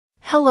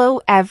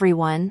Hello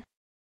everyone.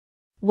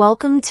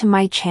 Welcome to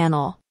my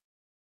channel.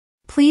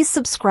 Please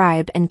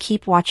subscribe and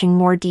keep watching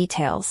more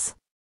details.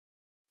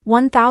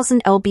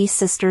 1000 lb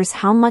sisters.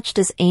 How much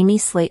does Amy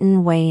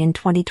Slaton weigh in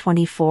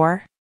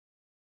 2024?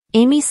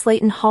 Amy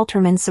Slaton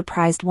Halterman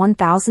surprised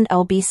 1000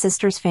 lb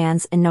sisters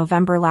fans in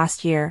November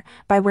last year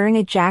by wearing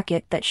a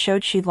jacket that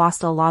showed she'd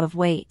lost a lot of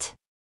weight.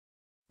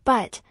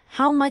 But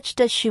how much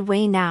does she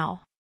weigh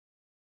now?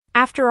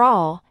 After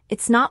all,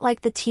 it's not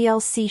like the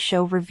TLC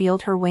show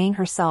revealed her weighing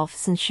herself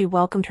since she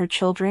welcomed her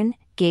children,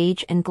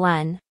 Gage and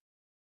Glenn.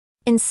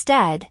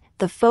 Instead,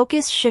 the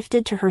focus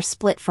shifted to her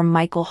split from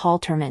Michael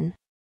Halterman.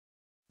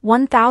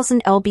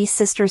 1000 lb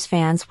sisters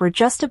fans were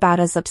just about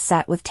as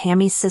upset with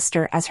Tammy's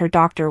sister as her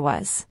doctor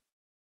was.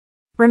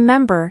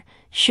 Remember,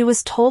 she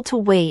was told to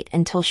wait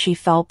until she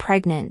fell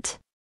pregnant.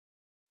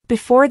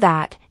 Before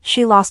that,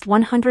 she lost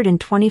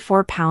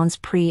 124 pounds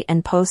pre-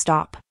 and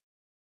post-op.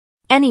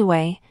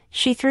 Anyway,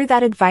 she threw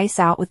that advice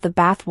out with the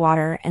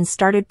bathwater and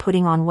started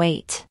putting on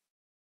weight.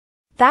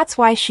 That's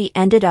why she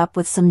ended up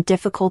with some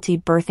difficulty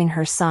birthing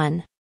her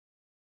son.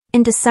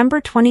 In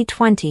December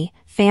 2020,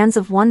 fans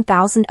of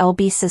 1000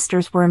 lb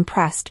sisters were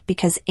impressed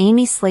because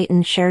Amy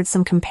Slaton shared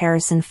some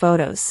comparison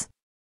photos.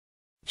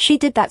 She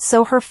did that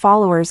so her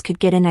followers could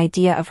get an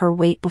idea of her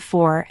weight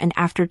before and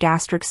after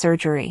gastric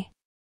surgery.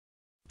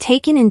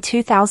 Taken in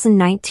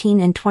 2019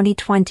 and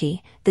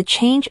 2020, the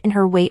change in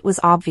her weight was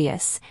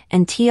obvious,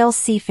 and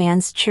TLC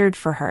fans cheered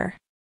for her.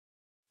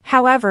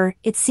 However,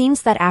 it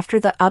seems that after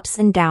the ups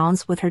and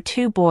downs with her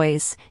two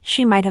boys,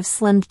 she might have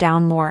slimmed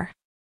down more.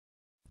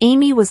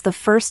 Amy was the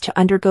first to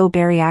undergo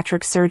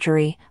bariatric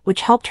surgery, which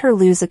helped her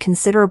lose a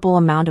considerable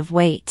amount of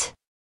weight.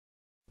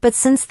 But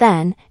since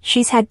then,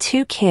 she's had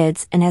 2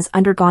 kids and has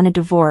undergone a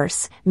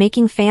divorce,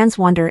 making fans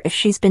wonder if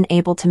she's been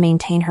able to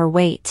maintain her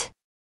weight.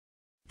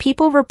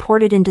 People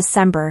reported in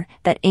December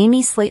that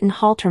Amy Slaton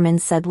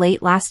Halterman said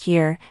late last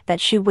year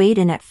that she weighed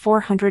in at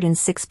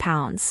 406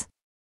 pounds.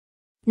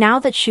 Now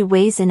that she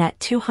weighs in at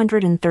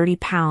 230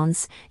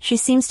 pounds, she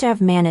seems to have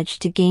managed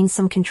to gain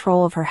some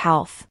control of her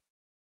health.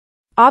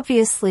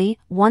 Obviously,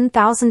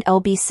 1000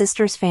 lb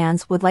sisters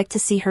fans would like to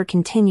see her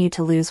continue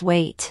to lose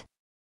weight.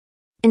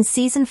 In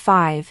Season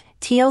 5,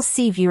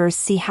 TLC viewers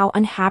see how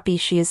unhappy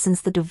she is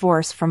since the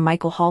divorce from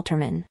Michael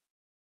Halterman.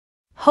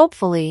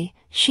 Hopefully,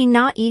 she's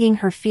not eating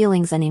her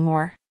feelings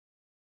anymore.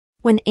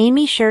 When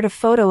Amy shared a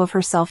photo of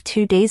herself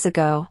 2 days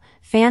ago,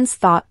 fans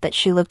thought that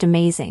she looked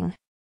amazing.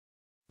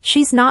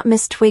 She's not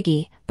Miss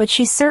Twiggy, but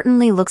she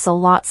certainly looks a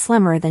lot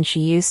slimmer than she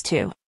used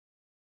to.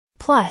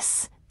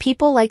 Plus,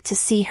 people like to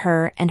see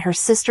her and her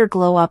sister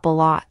glow up a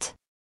lot.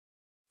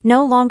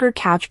 No longer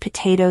couch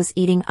potatoes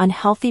eating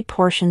unhealthy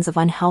portions of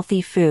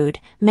unhealthy food,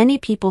 many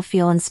people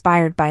feel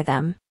inspired by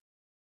them.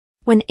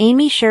 When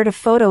Amy shared a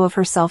photo of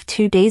herself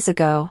 2 days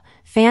ago,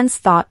 fans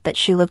thought that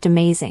she looked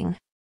amazing.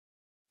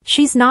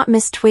 She's not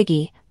Miss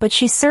Twiggy, but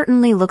she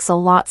certainly looks a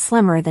lot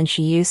slimmer than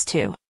she used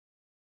to.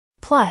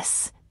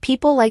 Plus,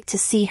 people like to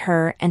see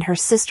her and her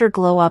sister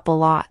glow up a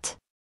lot.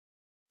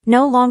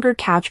 No longer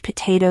couch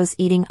potatoes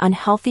eating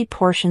unhealthy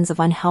portions of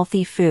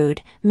unhealthy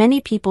food, many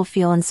people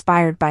feel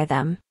inspired by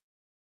them.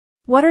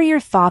 What are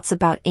your thoughts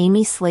about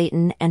Amy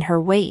Slaton and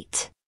her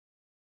weight?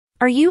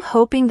 Are you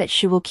hoping that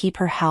she will keep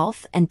her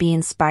health and be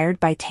inspired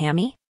by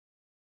Tammy?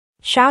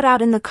 Shout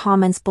out in the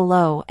comments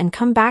below and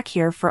come back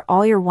here for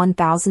all your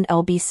 1000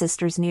 lb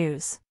sisters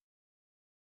news.